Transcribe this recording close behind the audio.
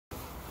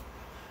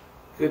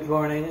Good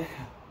morning.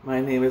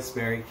 My name is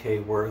Mary Kay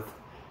Worth,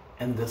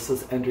 and this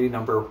is entry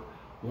number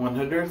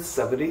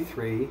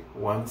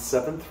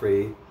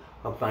 173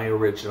 of my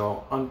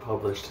original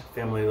unpublished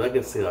Family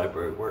Legacy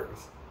Library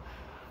works.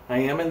 I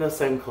am in the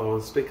same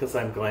clothes because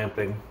I'm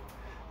glamping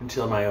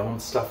until my own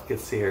stuff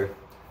gets here.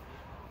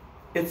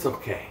 It's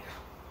okay.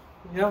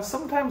 You know,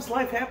 sometimes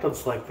life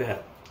happens like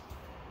that.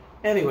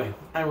 Anyway,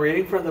 I'm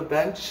reading from the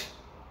bench,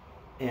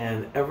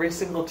 and every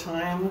single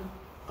time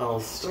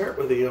I'll start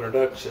with the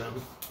introduction,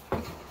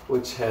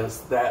 which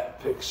has that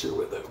picture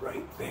with it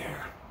right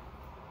there.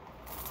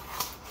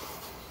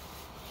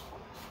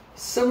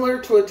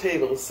 Similar to a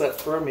table set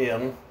for a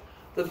meal,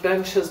 the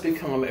bench has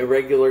become a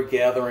regular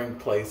gathering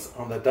place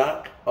on the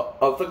dock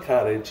of the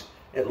cottage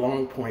at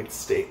Long Point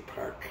State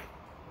Park.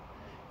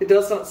 It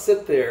does not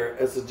sit there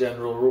as a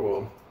general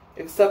rule,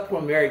 except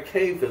when Mary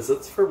Kay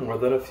visits for more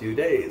than a few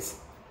days.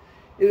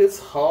 It is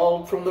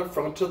hauled from the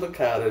front of the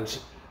cottage,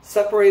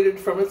 separated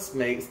from its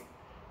mate,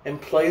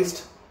 and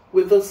placed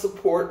with the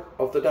support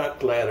of the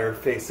dock ladder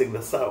facing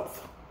the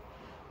south.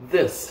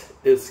 This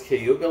is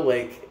Cayuga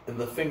Lake in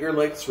the Finger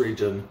Lakes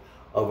region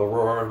of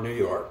Aurora, New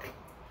York.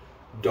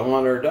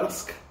 Dawn or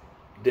dusk,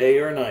 day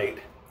or night,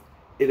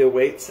 it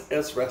awaits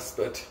as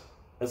respite,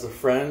 as a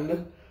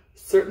friend,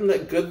 certain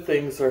that good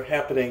things are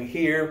happening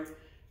here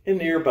and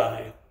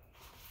nearby.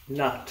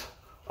 Not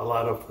a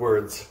lot of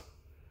words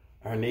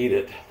are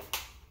needed.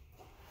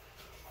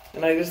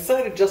 And I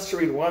decided just to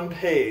read one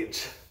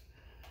page,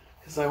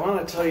 because I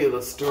want to tell you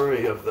the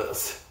story of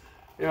this.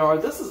 You know,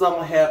 this is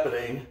all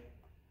happening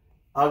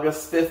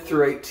August 5th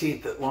through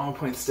 18th at Long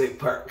Point State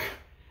Park.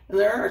 And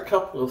there are a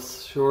couple of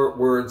short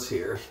words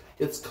here.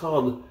 It's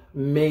called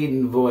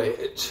Maiden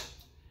Voyage.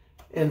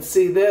 And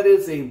see, that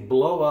is a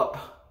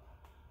blow-up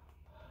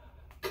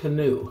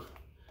canoe.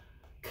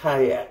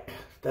 Kayak.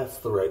 That's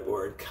the right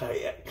word,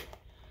 kayak.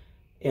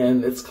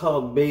 And it's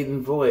called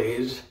Maiden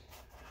Voyage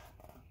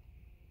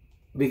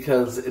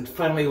because it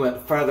finally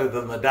went farther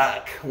than the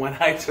dock when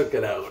I took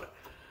it out.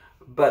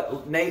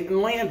 But Nate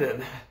and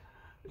Landon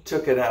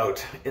took it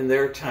out in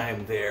their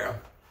time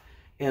there.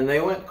 And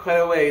they went quite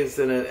a ways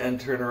in it and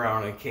turned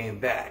around and came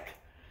back.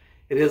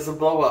 It is a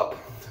blow up.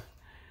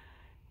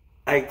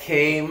 I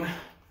came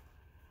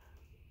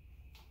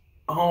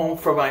home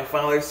from my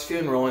father's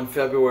funeral in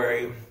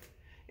February,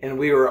 and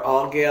we were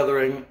all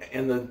gathering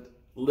in the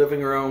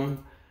living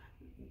room,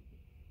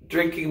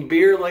 drinking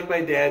beer like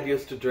my dad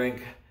used to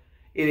drink,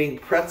 eating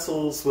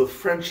pretzels with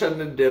French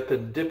onion dip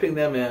and dipping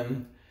them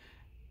in,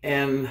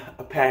 and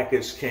a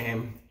package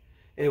came.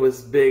 It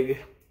was big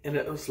and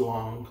it was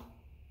long.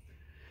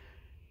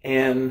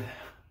 And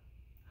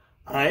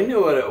I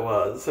knew what it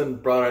was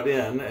and brought it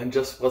in and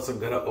just wasn't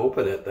going to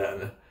open it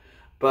then.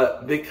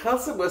 But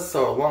because it was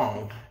so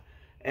long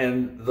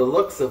and the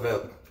looks of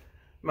it,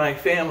 my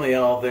family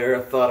all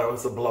there thought it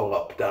was a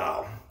blow-up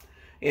doll.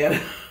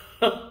 And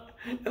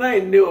and I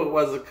knew it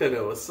was a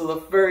canoe. So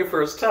the very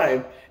first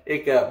time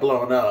it got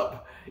blown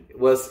up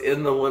was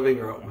in the living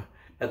room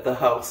at the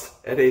house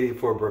at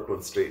 84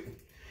 Brooklyn Street.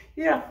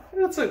 Yeah,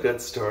 that's a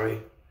good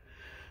story.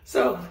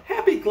 So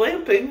happy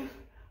glamping.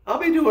 I'll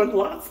be doing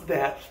lots of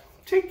that.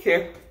 Take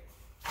care.